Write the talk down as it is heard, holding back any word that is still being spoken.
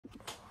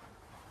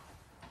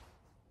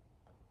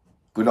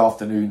Good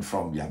afternoon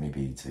from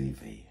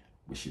yammybtv.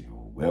 Wishing you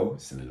all well.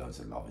 Still loads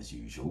of love as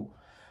usual.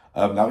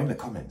 Now in the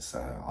comments,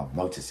 I've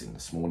noticed in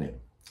this morning,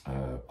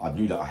 I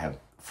knew that I had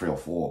 3 or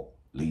 4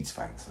 Leeds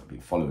fans that have been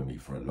following me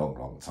for a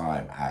long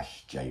time.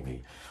 Ash,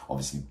 Jamie,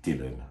 obviously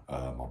Dylan,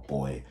 my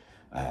boy,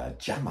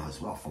 Jam as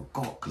well. I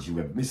forgot because you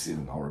went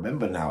missing. I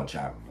remember now,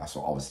 Jam. That's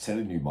what I was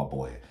telling you, my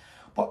boy.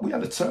 But we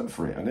had a term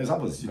for it, and there's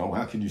others. You know,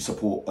 how can you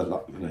support a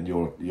lot? And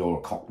you're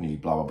a Cockney,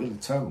 blah blah. But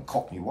the term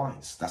Cockney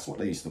whites, that's what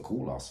they used to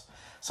call us.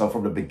 So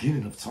from the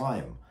beginning of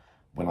time,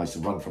 when I used to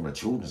run from a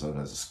children's home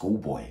as a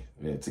schoolboy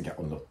to get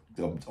on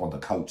the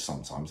coach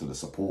sometimes at the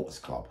supporters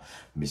club,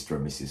 Mr.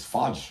 and Mrs.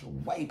 Fudge,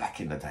 way back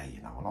in the day,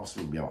 you know, and I was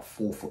maybe about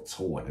 4 foot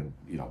tall, and then,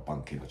 you know,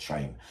 bunking the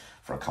train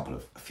for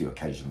a few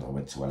occasions. I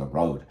went to Ellen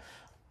Road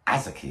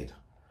as a kid.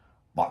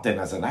 But then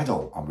as an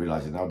adult, I'm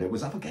realising now there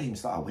was other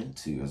games that I went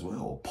to as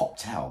well,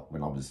 popped out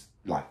when I was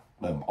like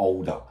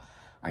older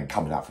and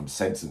coming out from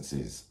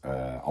sentences.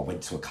 I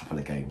went to a couple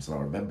of games and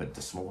I remembered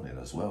this morning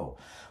as well.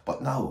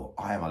 But no,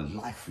 I am a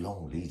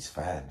lifelong Leeds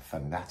fan,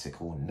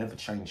 fanatical, never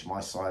changed my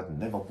side,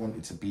 never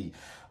wanted to be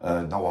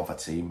no other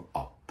team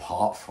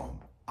apart from,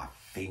 I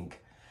think,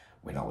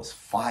 when I was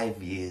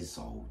 5 years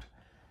old,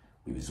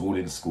 we was all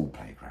in the school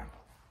playground.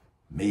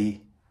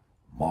 Me,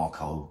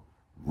 Marco,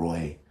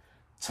 Roy,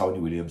 Tony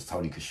Williams,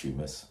 Tony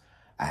Kashumas,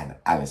 and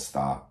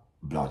Alistair,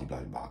 bloody,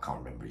 I can't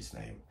remember his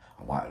name.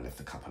 I might have left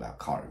a couple out,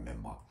 can't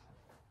remember.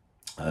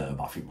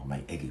 But I think my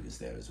mate Eggy was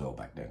there as well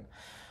back then.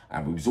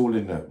 And we was all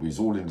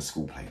in the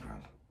school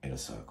playground in a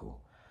circle.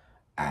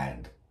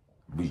 And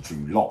we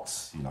drew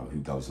lots, you know, who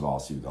goes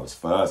last, who goes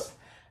first.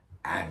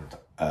 And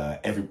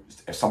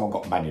if someone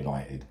got Man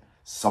United,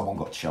 someone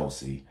got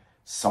Chelsea,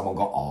 someone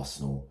got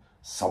Arsenal,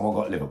 someone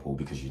got Liverpool,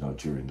 because, you know,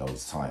 during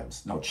those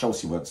times. No,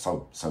 Chelsea weren't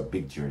so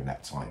big during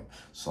that time,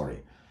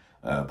 sorry.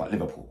 But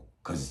Liverpool,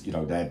 because, you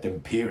know, they had them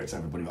periods,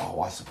 everybody,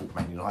 oh, I support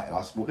Man United,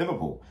 I support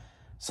Liverpool.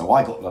 So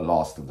I got the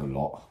last of the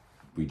lot.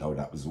 We know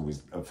that was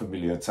always a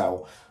familiar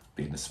tale,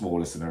 being the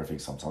smallest and everything.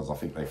 Sometimes I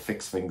think they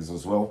fix things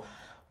as well.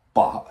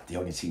 But the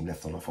only team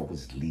left on offer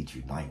was Leeds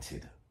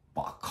United.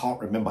 But I can't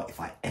remember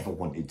if I ever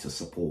wanted to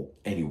support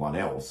anyone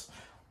else,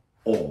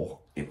 or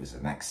it was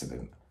an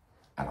accident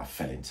and I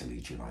fell into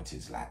Leeds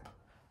United's lap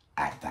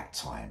at that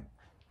time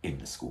in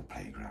the school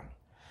playground.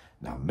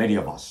 Now, many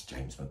of us,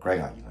 James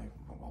McGregor, you know,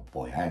 my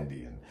boy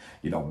Andy, and,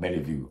 you know, many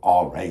of you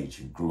our age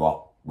who grew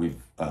up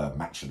with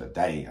Match of the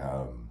Day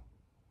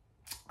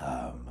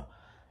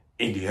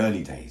in the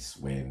early days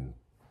when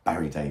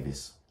Barry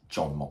Davies,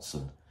 John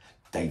Motson,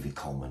 David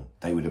Coleman,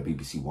 they were the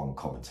BBC One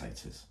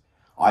commentators.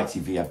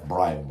 ITV had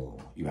Brian Moore.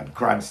 You had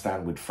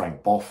Grandstand with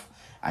Frank Boff,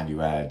 and you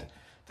had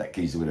that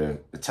geezer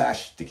with the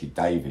tash, Dickie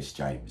Davis,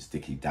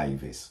 Dickie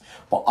Davis.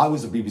 But I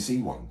was a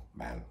BBC One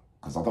man,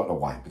 because I don't know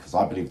why, because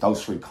I believe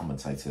those 3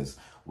 commentators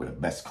were the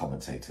best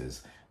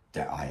commentators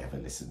that I ever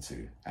listened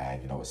to.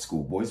 And, you know, as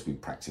schoolboys, we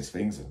practice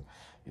things, and,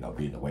 you know,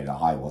 being the way that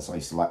I was, I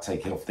used to like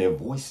taking off their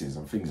voices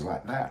and things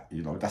like that.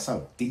 You know, that's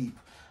how deep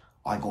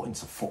I got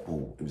into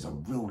football. It was a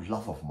real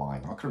love of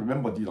mine. I can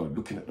remember, you know,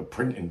 looking at the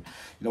printing,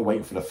 you know,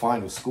 waiting for the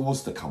final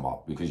scores to come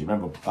up, because you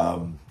remember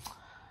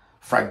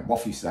Frank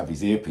Boff used to have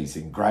his earpiece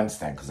in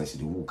Grandstand, because they used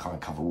to all kind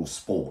of cover all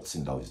sports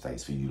in those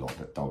days, for you lot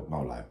that don't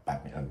know, like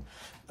badminton,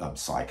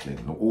 cycling,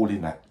 and all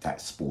in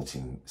that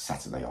sporting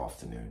Saturday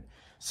afternoon.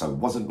 So it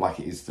wasn't like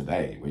it is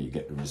today, where you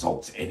get the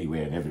results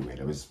anywhere and everywhere.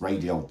 There was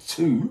Radio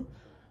 2,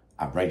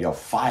 and Radio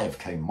 5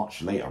 came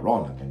much later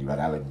on, and then you had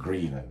Alan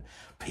Green and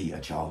Peter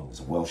Jones,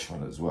 a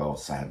Welshman as well,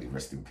 sadly,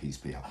 rest in peace,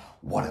 Peter.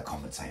 What a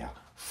commentator,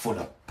 full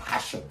of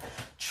passion.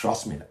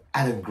 Trust me,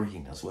 Alan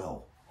Green as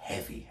well,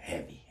 heavy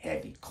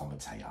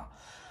commentator.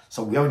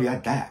 So we only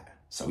had that.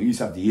 So he used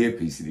to have the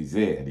earpiece in his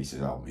ear, and he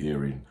said, I'm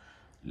hearing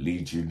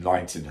Leeds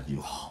United, and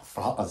you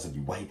flutters and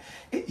you wait.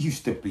 It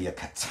used to be a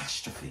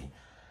catastrophe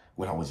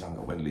when I was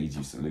younger, when Leeds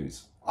used to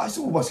lose. It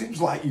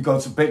was like you go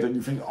to bed and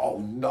you think, oh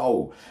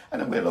no.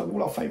 And then we had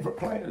all our favourite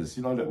players,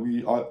 you know, that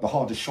we are the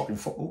hardest shot in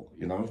football,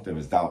 you know. There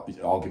was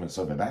arguments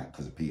over that,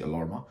 because Peter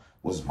Lorimer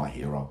was my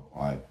hero.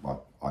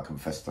 I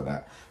confess to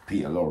that.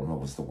 Peter Lorimer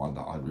was the one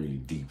that I really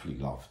deeply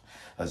loved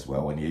as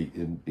well. And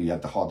he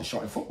had the hardest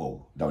shot in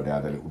football. Though they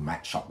had a little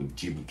match up with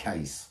Jimmy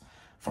Case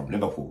from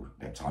Liverpool.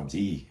 Them times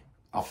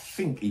I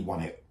think he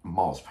won it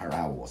miles per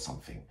hour or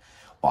something.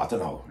 But I don't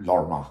know,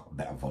 Lorimer,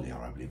 better volleyer,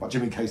 I believe. But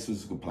Jimmy Case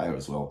was a good player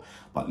as well.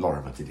 But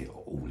Lorimer did it at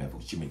all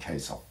levels. Jimmy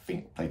Case, I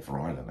think, played for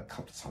Ireland a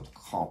couple of times.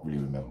 I can't really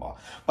remember.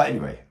 But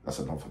anyway, that's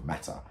another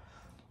matter.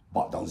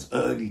 But those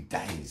early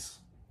days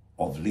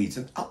of Leeds,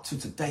 and up to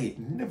today, it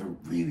never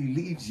really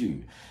leaves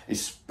you.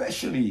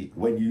 Especially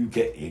when you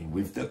get in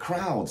with the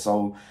crowd.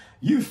 So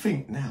you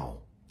think now,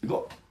 you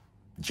got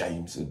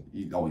James, and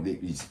you know,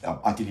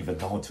 I didn't even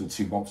know until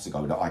 2 months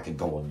ago that I could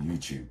go on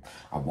YouTube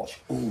and watch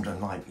all the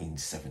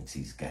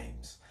 1970s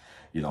games,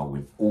 you know,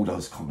 with all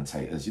those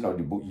commentators. You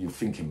know, you're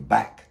thinking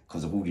back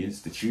because of all the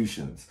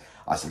institutions.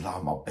 I said, lie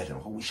on my bed and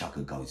I wish I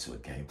could go to a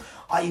game.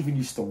 I even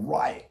used to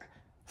write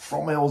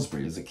from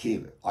Aylesbury as a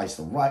kid. I used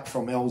to write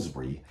from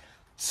Aylesbury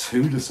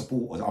to the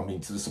supporters,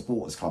 to the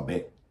supporters club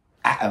bit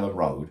at Ellen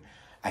Road,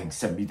 and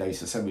they used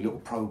to send me little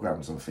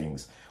programs and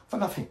things for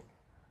nothing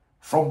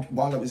from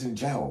while I was in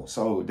jail.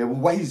 So there were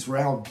ways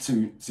round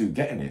to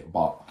getting it,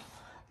 but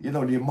you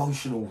know, the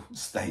emotional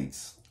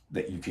states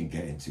that you can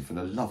get into for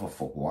the love of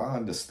football, I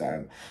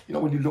understand. You know,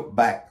 when you look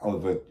back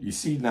over, you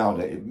see now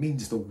that it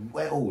means the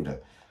world.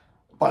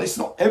 But it's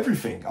not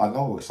everything. I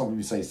know some of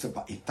you say,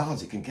 but it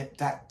does. It can get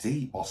that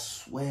deep. I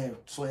swear.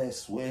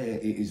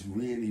 It is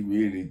really,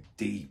 really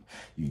deep.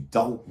 You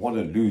don't want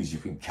to lose. You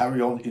can carry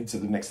on into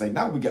the next day.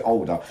 Now we get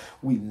older,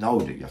 we know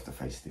that you have to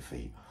face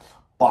defeat.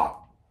 But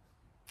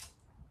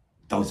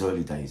those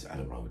early days at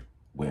the road,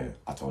 where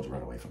I told you,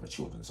 ran away from a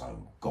children's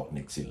home, got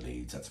nicked in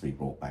Leeds, had to be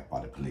brought back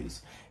by the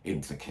police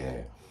into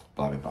care,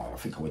 blah, blah, blah. I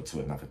think I went to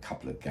another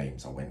couple of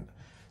games. I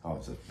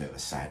was a bit of a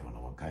sad one. I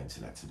won't go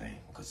into that today,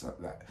 because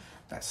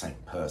that same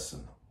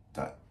person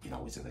that, you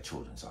know, was in the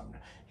children's home,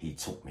 he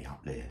took me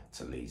up there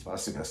to Leeds. But I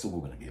think that's still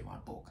going to be in my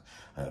book.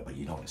 But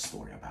you know the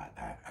story about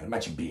that. And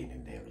imagine being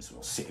in there as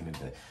well, sitting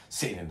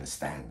in the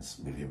stands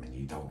with him, and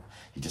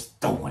you just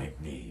don't want him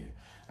near you.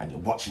 And you're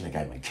watching the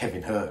game, and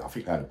Kevin Hurd, I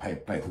think they had a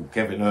player called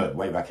Kevin Hurd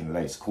way back in the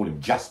day, to call him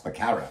Jasper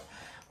Carrot,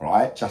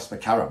 right? Jasper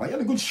Carrot. But he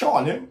had a good shot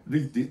on him.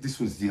 This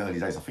was the early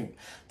days. I think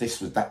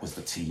that was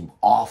the team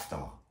after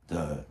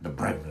the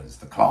Bremners,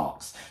 the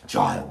Clarks,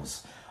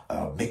 Giles,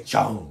 Mick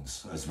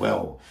Jones as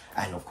well,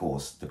 and of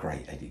course the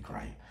great Eddie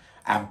Gray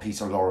and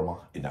Peter Lorimer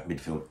in that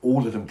midfield,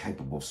 all of them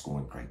capable of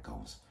scoring great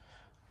goals.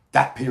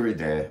 That period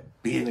there,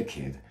 being a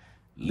kid,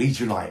 Leeds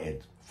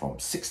United from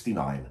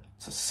 69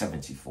 to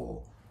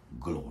 74,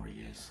 glory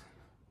years.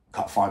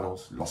 Cup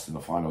finals, lost in the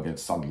final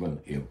against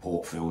Sunderland in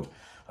Portfield.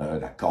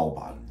 That goal,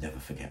 but I'll never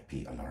forget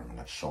Peter Lorimer,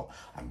 that shot,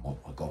 and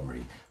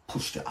Montgomery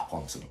pushed it up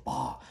onto the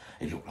bar.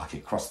 It looked like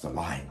it crossed the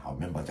line. I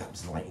remember that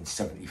was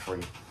 1973.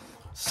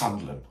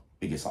 Sunderland,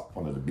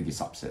 one of the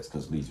biggest upsets,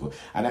 because Leeds were,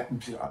 and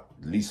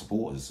Leeds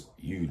supporters,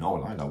 you know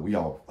and I know, we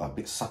are a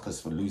bit suckers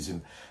for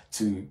losing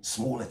to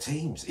smaller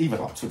teams.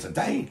 Even up to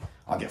today,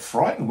 I get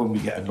frightened when we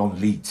get a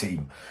non-league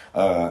team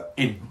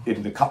in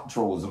the cup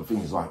draws and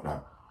things like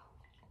that.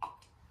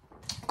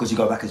 Because you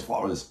go back as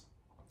far as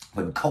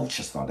when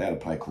Colchester, they had a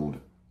player called,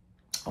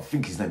 I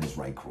think his name was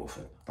Ray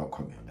Crawford, don't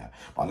quote me on that,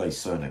 but I know his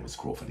surname was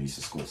Crawford. He used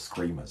to score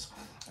screamers.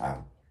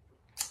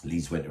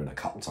 Leeds went there in a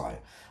cup tie,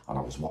 and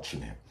I was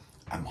watching him,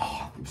 and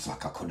it was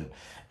like I couldn't,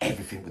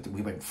 everything,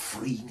 we went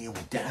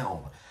 3-0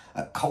 down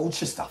at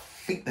Colchester. I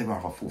think they were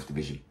either 4th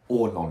division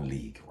or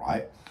non-league,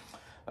 right?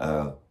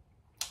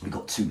 We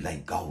got 2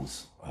 late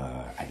goals,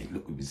 and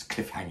it was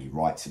cliffhanging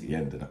right to the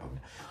end, and I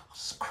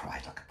just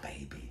cried like a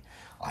baby.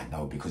 I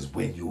know, because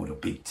when you're the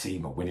big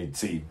team, a winning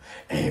team,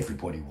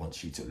 everybody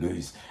wants you to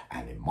lose.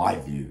 And in my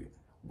view,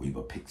 we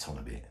were picked on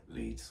a bit,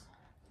 Leeds.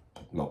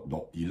 Not,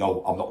 you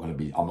know,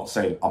 I'm not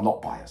saying, I'm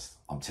not biased.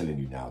 I'm telling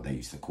you now, they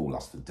used to call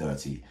us the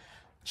dirty,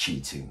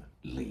 cheating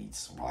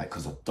Leeds, right?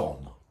 Because of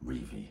Don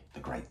Revie, the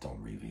great Don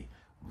Revie,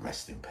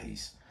 rest in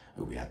peace.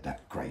 We had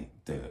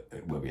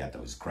where we had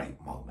those great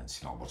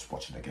moments. You know, I was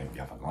watching the game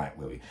the other night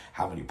where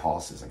how many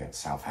passes against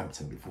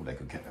Southampton before they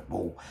could get the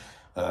ball.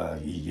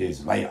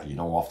 Years later, you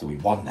know, after we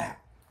won that,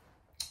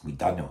 we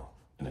done it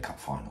in the cup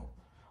final,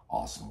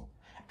 Arsenal.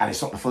 And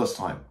it's not the first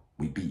time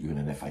we beat you in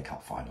an FA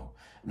Cup final.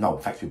 No,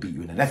 in fact, we beat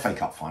you in an FA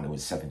Cup final in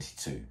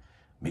 72.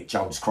 Mick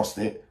Jones crossed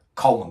it,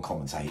 Coleman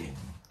commentating,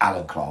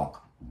 Alan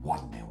Clark,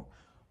 1-0.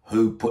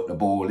 Who put the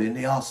ball in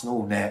the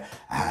Arsenal net?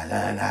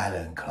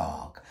 Alan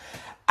Clark.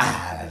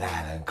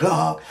 Alan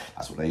Clark.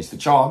 That's what they used to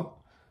chant.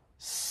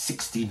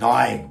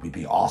 69, we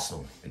beat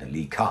Arsenal in the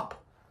League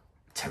Cup.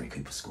 Terry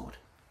Cooper scored.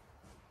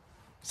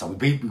 So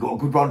we got a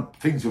good run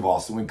things with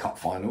Arsenal in cup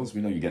finals.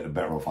 We know you get the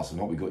better of us or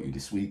not. We got you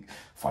this week,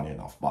 funny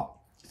enough. But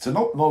to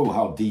not know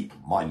how deep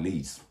my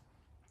Leeds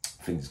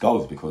things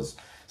goes, because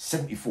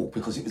 74,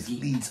 because it was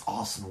Leeds,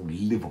 Arsenal,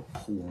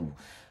 Liverpool,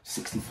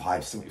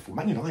 65, 74.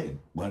 Man United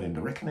weren't in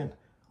the reckoning.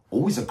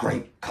 Always a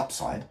great cup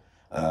side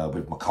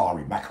with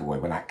Macari, McAvoy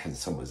when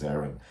Atkinson was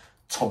there, and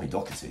Tommy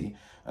Docherty.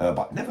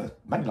 But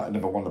Man United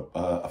never won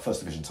a first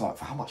division title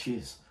for how much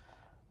years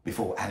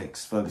before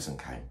Alex Ferguson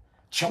came?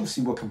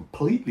 Chelsea were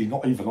completely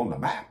not even on the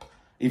map,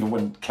 even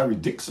when Kerry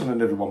Dixon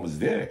and everyone was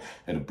there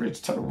at a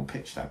bridge. Terrible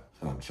pitch, that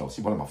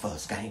Chelsea. One of my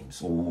first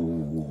games.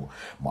 Oh,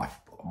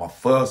 my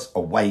first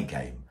away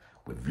game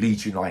with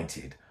Leeds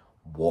United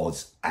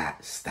was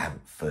at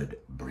Stamford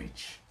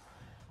Bridge.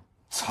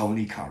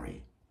 Tony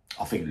Curry,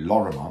 I think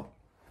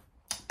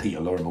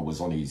Peter Lorimer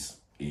was on his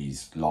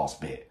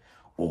last bit,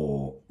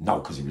 or no,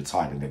 because he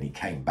retired and then he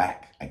came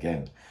back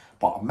again.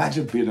 But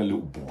imagine being a little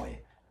boy,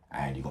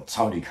 and you got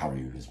Tony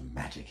Curry, who was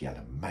magic. He had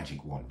a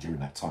magic one during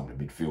that time, the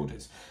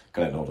midfielders.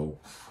 Glenn Hoddle,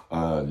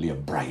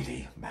 Liam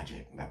Brady,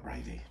 magic, Matt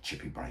Brady,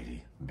 Chippy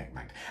Brady,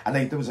 Mac.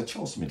 And there was a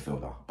Chelsea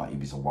midfielder, but he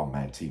was a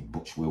one-man team,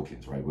 Butch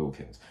Wilkins, Ray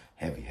Wilkins,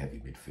 heavy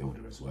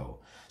midfielder as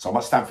well. So I'm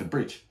at Stamford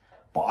Bridge,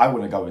 but I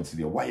want to go into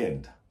the away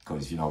end,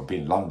 because, you know,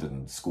 being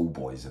London,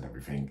 schoolboys and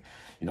everything,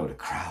 you know, the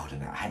crowd,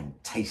 and I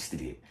hadn't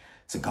tasted it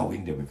to go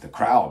in there with the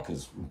crowd,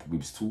 because we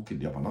was talking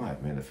the other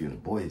night, man, a few of the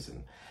boys,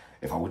 and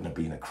if I wouldn't have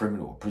been a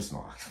criminal or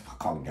prisoner,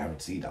 I can't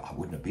guarantee that I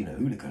wouldn't have been a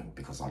hooligan,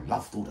 because I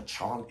loved all the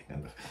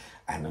chanting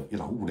and you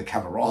know, all the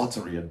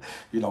camaraderie and,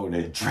 you know,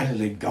 the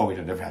adrenaline going,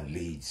 and everyone.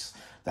 Leeds,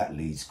 that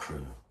Leeds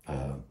crew.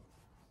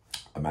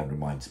 A man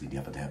reminds me the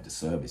other day of the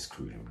service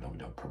crew. You know, we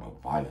don't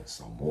promote violence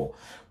no more,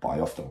 but I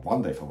often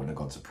wonder if I wouldn't have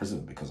gone to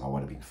prison, because I would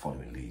have been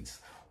following Leeds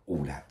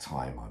all that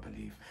time, I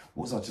believe.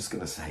 What was I just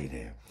going to say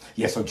there?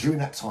 Yeah, so during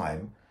that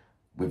time,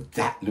 with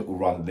that little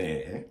run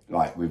there,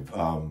 like with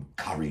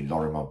Curry,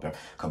 Lorimer,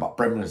 but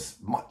Bremner's,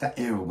 that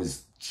era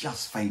was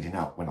just fading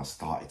out when I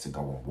started to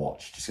go and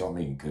watch. Do you see what I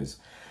mean? Because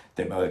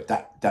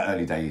that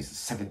early days,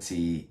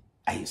 78,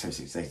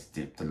 76,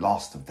 the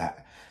last of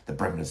that, the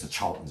Bremners, the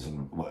Charltons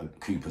and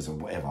Coopers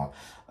and whatever,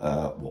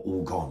 were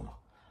all gone.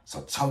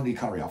 So Tony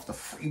Curry, after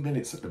 3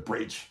 minutes at the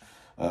bridge,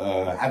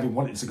 having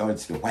wanted to go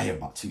into the weigh-in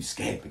but too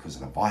scared because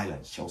of the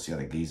violence. Chelsea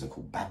had a geezer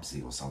called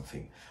Babsy or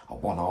something, a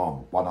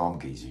one-arm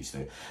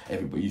geezer.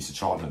 Everybody used to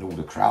chant and all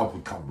the crowd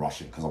would come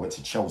rushing, because I went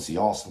to Chelsea,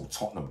 Arsenal,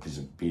 Tottenham, because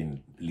of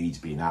Leeds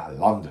being out of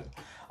London.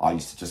 I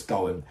used to just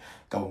go and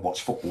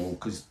watch football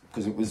because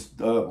it was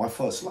my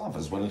first love,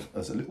 as well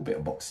as a little bit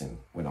of boxing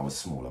when I was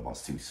smaller, but I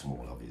was too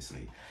small,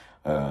 obviously,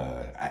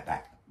 at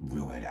that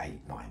real at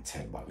 8, 9,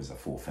 10, but it was a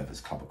Four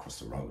Feathers club across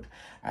the road,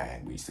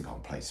 and we used to go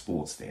and play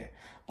sports there.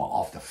 But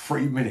after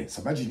 3 minutes,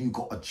 imagine you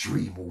got a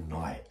dream all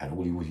night, and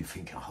all you were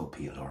thinking, I hope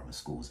Peter Lorimer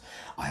scores,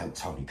 I hope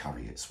Tony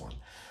Curry hits one.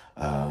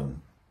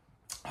 I'm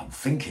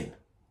thinking,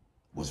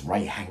 was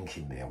Ray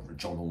Hankin there, or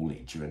John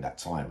Hawley during that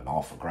time, and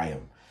Arthur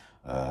Graham?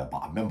 But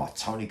I remember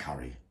Tony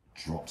Curry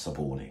drops a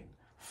ball in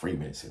 3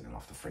 minutes in, and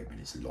after 3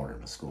 minutes,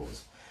 Lorimer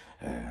scores.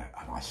 And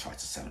I tried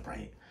to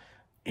celebrate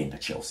in the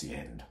Chelsea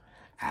end,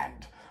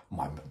 and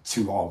my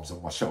 2 arms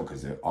on my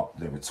shoulders, they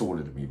were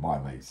taller than me, my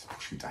mates,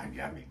 push you down,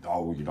 Yammy.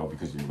 Oh, you know,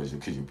 because you're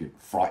a bit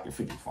frightened,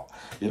 thinking,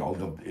 you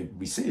know,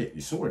 we see it,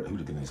 you saw it,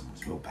 hooliganism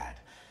was real bad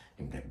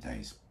in them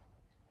days.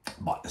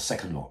 But the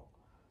second lot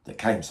that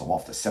came, so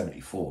after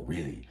 74,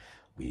 really,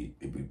 we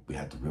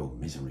had the real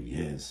misery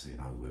years, you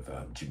know, with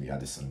Jimmy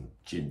Adamson,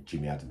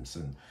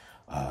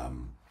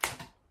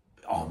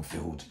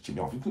 Armfield.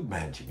 Jimmy, good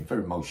man, Jimmy,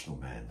 very emotional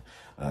man.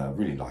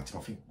 Really liked him.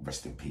 I think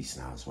rest in peace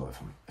now as well,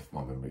 if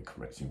my memory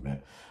corrects me.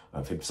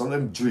 Some of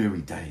them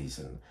dreary days,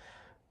 and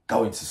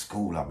going to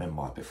school, I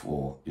remember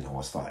before, you know,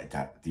 I started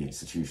the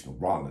institutional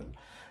run, and,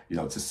 you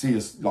know, to see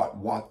us like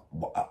what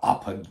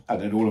up and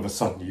then all of a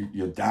sudden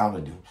you're down,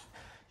 and you're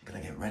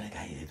going to get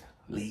relegated.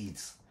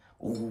 Leeds,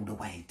 all the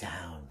way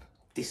down,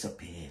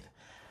 disappeared,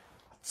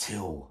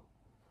 till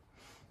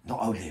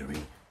not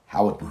O'Leary,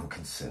 Howard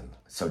Wilkinson.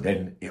 So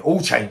then it all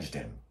changed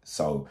then.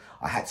 So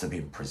I had to be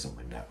in prison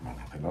when that run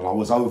happened. And I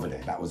was over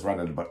there. That was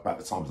running about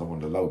the times I won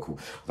the local.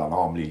 Done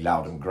Armley,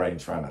 Loudon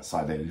Grange around that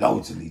side. There were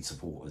loads of Leeds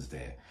supporters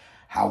there.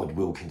 Howard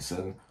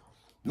Wilkinson.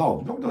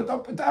 No,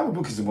 Howard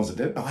Wilkinson wasn't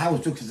there. No,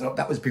 Howard Wilkinson,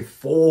 that was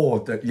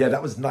before.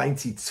 That was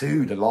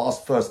 92, the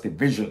last First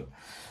Division.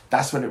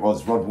 That's when it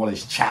was. Rod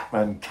Wallace,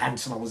 Chapman,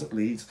 Cantona was at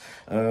Leeds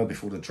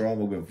before the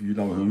drama with you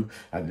know who.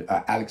 And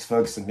Alex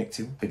Ferguson nicked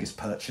him. Biggest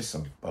purchase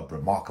and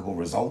remarkable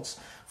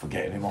results for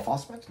getting him off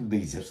us. Imagine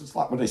Leeds. It's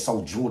like when they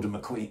sold Jordan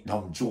McQueen,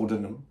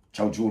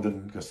 Joe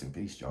Jordan, rest in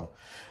peace, Joe,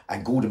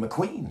 and Gordon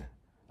McQueen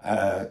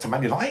to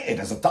Man United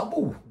as a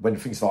double when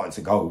things started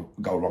to go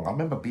wrong. I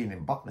remember being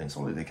in Butlins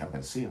holiday camp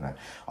and seeing that.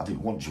 I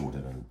didn't want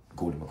Jordan and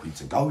Gordon McQueen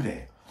to go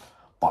there.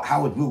 But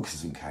Howard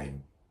Wilkinson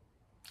came,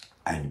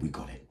 and we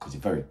got it, because he's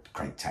a very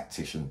great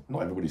tactician.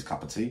 Not everybody's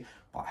cup of tea,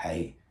 but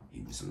hey, he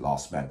was the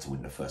last man to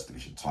win the First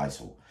Division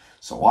title.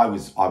 So I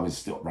was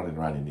still running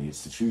around in the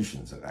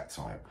institutions at that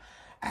time.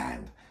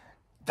 And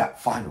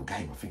that final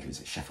game, I think it was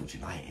at Sheffield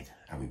United,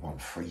 and we won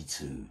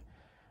 3-2.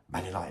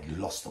 Man United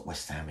lost at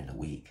West Ham in the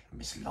week,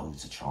 missed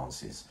loads of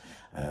chances.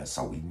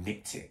 So we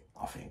nicked it,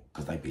 I think,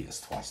 because they beat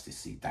us twice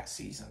that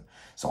season.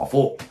 So I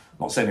thought,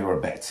 not saying they were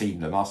a better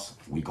team than us,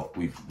 we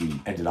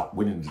ended up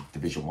winning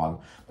Division 1.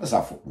 That's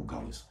how football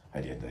goes.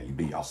 At the end of the day, you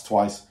beat us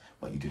twice,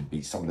 but you didn't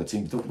beat some of the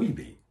teams that we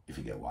beat, if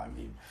you get what I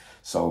mean.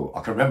 So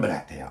I can remember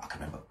that day. I can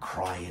remember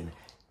crying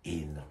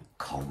in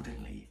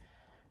Coldenley,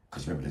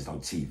 because remember there's no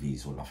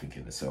TVs or nothing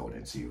in the cell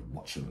then, so you're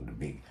watching on the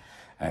big,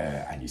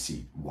 and you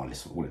see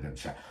Wallace, all of them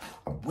chat.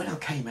 And when I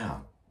came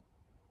out,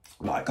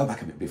 like, go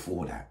back a bit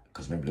before that,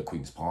 because remember the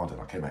Queen's Pardon,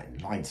 I came out in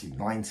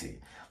 1990,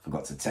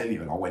 forgot to tell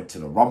you, and I went to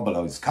the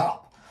Rumbelows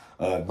Cup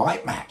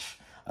night match,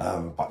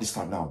 but this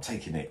time now I'm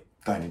taking it,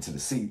 going into the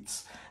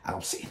seats, and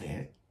I'm sitting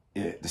here.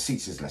 The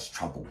seats is less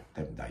trouble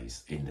them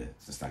days in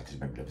the stand, because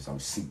remember there was no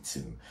seats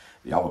in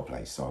the other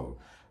place. So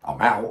I'm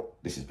out.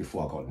 This is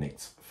before I got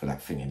nicked for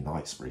that thing in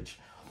Knightsbridge.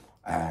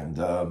 And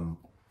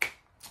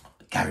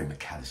Gary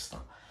McAllister,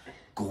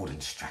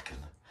 Gordon Strachan,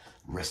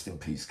 rest in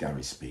peace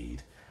Gary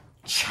Speed,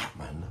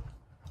 Chapman,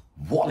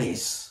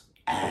 Wallace,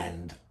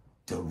 and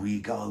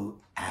Dorigo,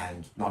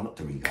 and no, not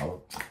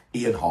Dorigo,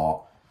 Ian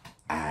Hart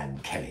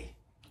and Kelly,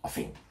 I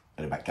think,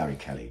 and about Gary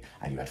Kelly,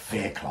 and you had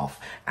Fairclough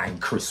and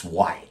Chris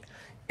White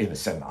in the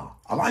centre.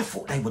 And I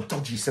thought they were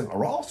dodgy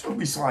centre halves when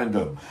we signed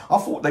them. I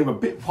thought they were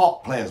bit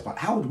part players, but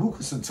Howard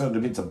Wilkinson turned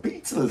them into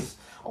beaters.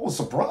 I was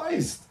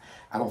surprised.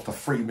 And after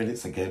 3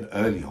 minutes again,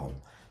 early on,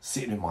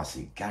 sitting in my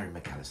seat, Gary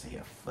McAllister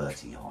hit a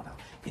 30-yarder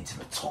into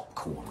the top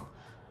corner.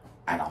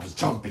 And I was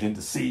jumping in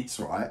the seats,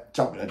 right?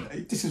 Jumping.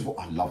 And this is what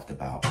I loved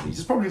about Leeds.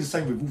 It's probably the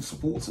same with all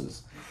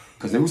supporters.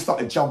 Because they all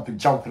started jumping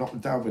up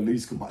and down with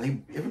Leeds. But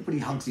everybody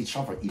hugs each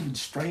other, even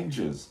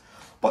strangers.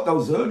 But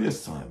those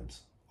earliest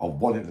times of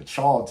wanting to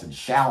chant and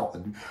shout,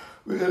 and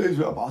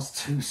I was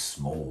too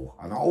small.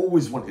 And I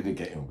always wanted to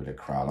get in with the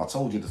crowd. I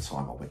told you the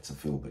time I went to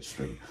Filbert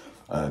Street.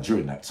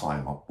 During that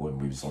time, when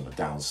we was on the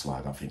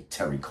downslide, I think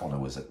Terry Connor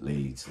was at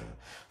Leeds.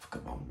 I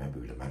can't remember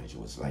who the manager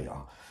was later.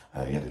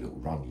 He had a little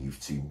run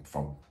youth team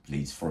from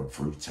Leeds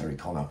through Terry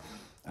Connor.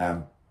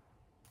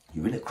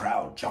 You're in a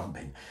crowd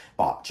jumping,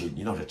 but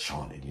you know the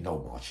chanting, you know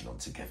marching on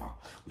together.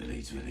 We're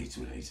Leeds, we're Leeds,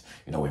 we're Leeds.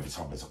 You know, every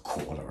time there's a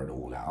corner and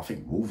all that. I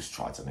think Wolves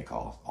tried to make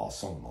our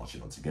song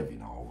marching on together. You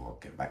know, I'll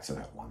get back to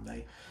that one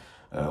day.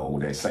 Or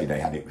they say they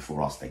had it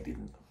before us, they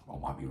didn't. I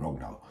might be wrong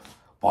though.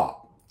 But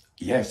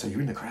yeah, so you're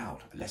in the crowd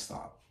at Leicester,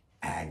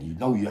 and you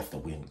know you have to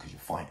win because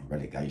you're fighting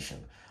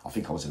relegation. I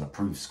think I was in a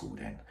approved school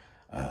then.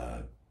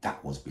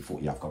 That was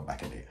before, yeah, I've gone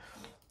back a bit.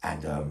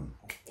 And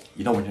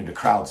you know when you're in the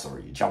crowd,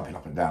 sorry, you're jumping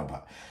up and down,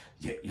 but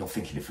you're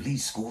thinking if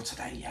Leeds score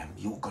today,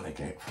 you're gonna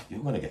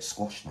get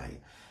squashed, mate.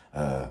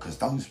 Because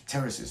those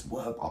terraces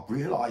were, I've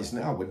realised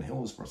now when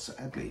Hillsborough,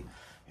 sadly,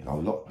 you know,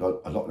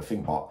 a lot of the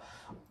thing, but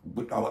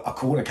a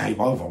corner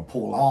came over and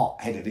Paul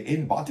Hart headed it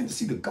in, but I didn't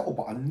see the goal,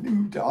 but I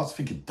knew that. I was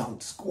thinking,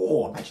 don't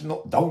score. Imagine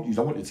you don't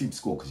want your team to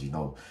score because you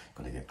know you're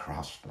going to get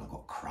crushed. But I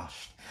got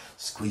crushed,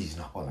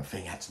 squeezing up on the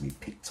thing, had to be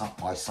picked up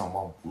by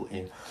someone, put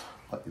in,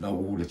 you know,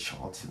 all the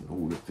chanting and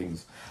all the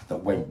things that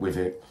went with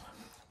it.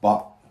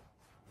 But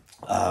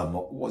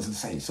what was I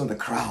saying? So the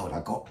crowd,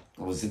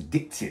 I was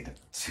addicted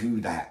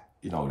to that.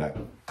 You know, that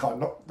kind of,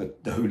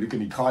 not the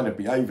hooligan kind of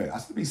behaviour. It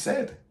has to be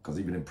said, because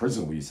even in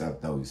prison we used to have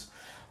those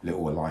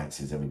little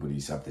alliances. Everybody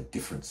used to have the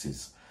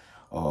differences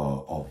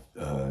of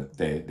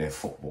their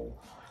football.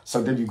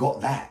 So then you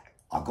got that.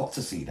 I got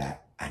to see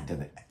that, and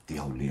then the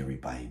O'Leary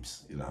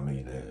babes. You know what I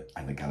mean?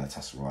 And the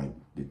Galatasaray.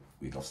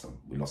 We lost them.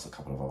 We lost a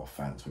couple of our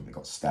fans when they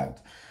got stabbed,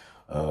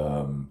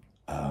 and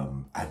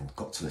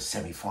got to the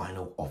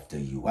semi-final of the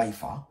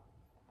UEFA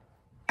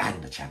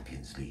and the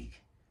Champions League.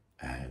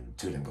 And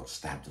two of them got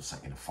stabbed or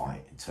something in a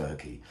fight in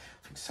Turkey.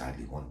 I think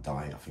sadly one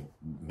died. I think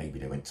maybe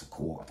they went to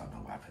court. I don't know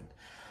what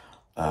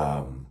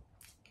happened.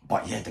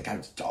 But yeah,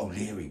 the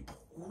O'Leary,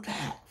 all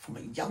that from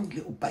a young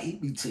little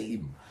baby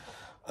team.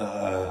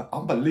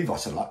 Unbelievable.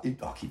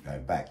 I keep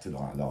going back to that.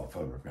 I love, I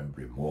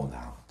remember him more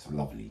now. It's a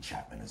lovely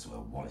Chapman as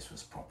well. Wallace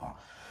was proper.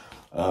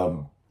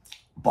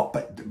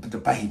 But the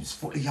babes,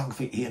 fully young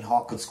thing. Ian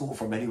Hart could score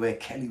from anywhere.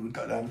 Kelly would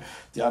go down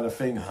the other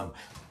thing.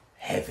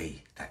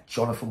 Heavy. That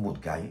Jonathan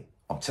Woodgate.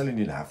 I'm telling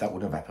you now, if that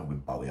would have happened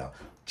with Bowyer,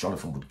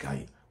 Jonathan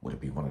Woodgate would have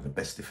been one of the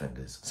best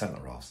defenders,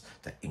 centre-halves,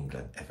 that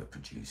England ever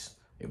produced.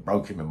 It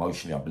broke him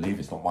emotionally. I believe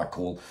it's not my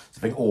call to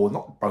think, or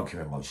not broke him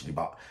emotionally,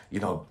 but, you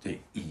know, the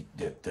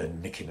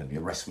nicking and the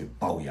arrest with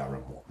Bowyer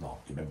and whatnot.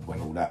 You remember when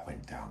all that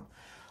went down?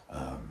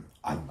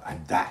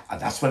 And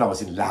that's when I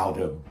was in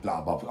Loudon,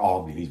 blah, blah, blah,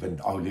 Army, when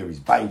O'Leary's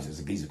babes, there's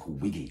a geezer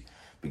called Wiggy,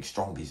 big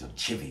strong geezer,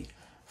 Chivy,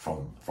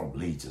 from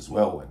Leeds as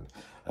well. And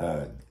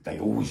they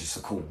always used to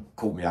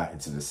call me out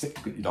into the,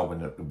 you know,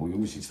 when we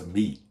always used to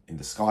meet in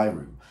the Sky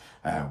Room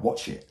and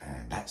watch it.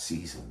 And that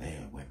season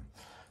there, when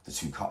the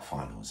 2 cup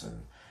finals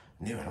and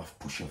near enough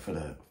pushing for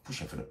the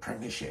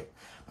Premiership,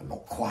 but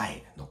not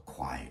quite.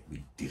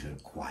 We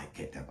didn't quite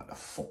get there, but the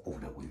football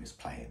that we was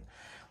playing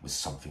was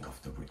something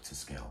off the Richter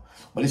scale.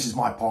 But this is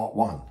my part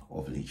 1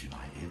 of Leeds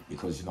United,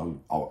 because, you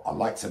know, I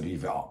like to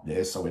leave it up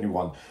there, so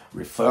anyone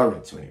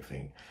referring to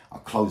anything, I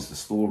close the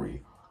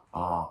story.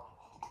 I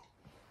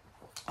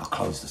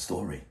close the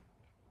story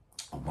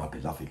of my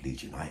beloved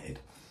Leeds United.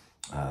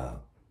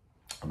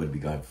 I'm going to be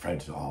going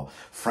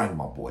Fran,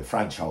 my boy,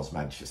 Fran Charles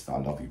Manchester. I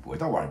love you, boy.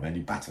 Don't worry, man.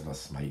 You battered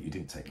us, mate. You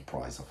didn't take the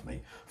prize off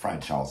me.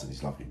 Fran Charles and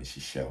his lovely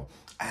Mrs. Shell.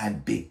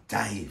 And Big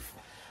Dave,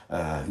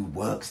 who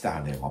works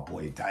down there, my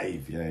boy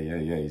Dave.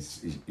 Yeah.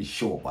 He's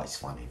short, but he's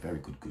funny. Very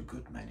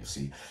good, man.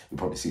 You'll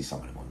probably see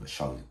some of them on the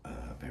show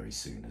very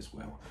soon as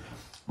well.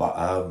 But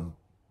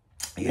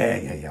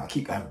yeah. I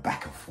keep going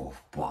back and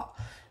forth, but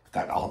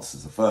that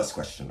answers the first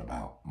question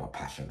about my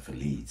passion for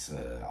Leeds.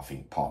 I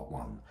think part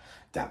 1,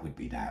 that would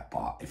be that.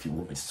 But if you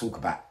want me to talk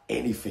about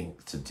anything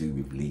to do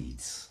with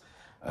Leeds,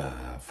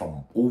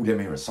 from all them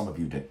eras, some of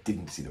you that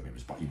didn't see them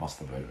eras, but you must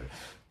have heard of it,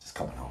 just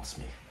come and ask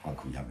me.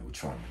 Uncle Yammy will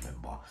try and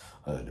remember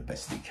the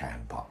best he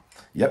can. But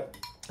yep,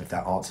 if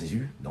that answers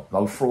you,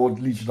 no fraud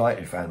Leeds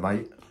United fan,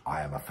 mate.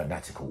 I am a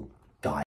fanatical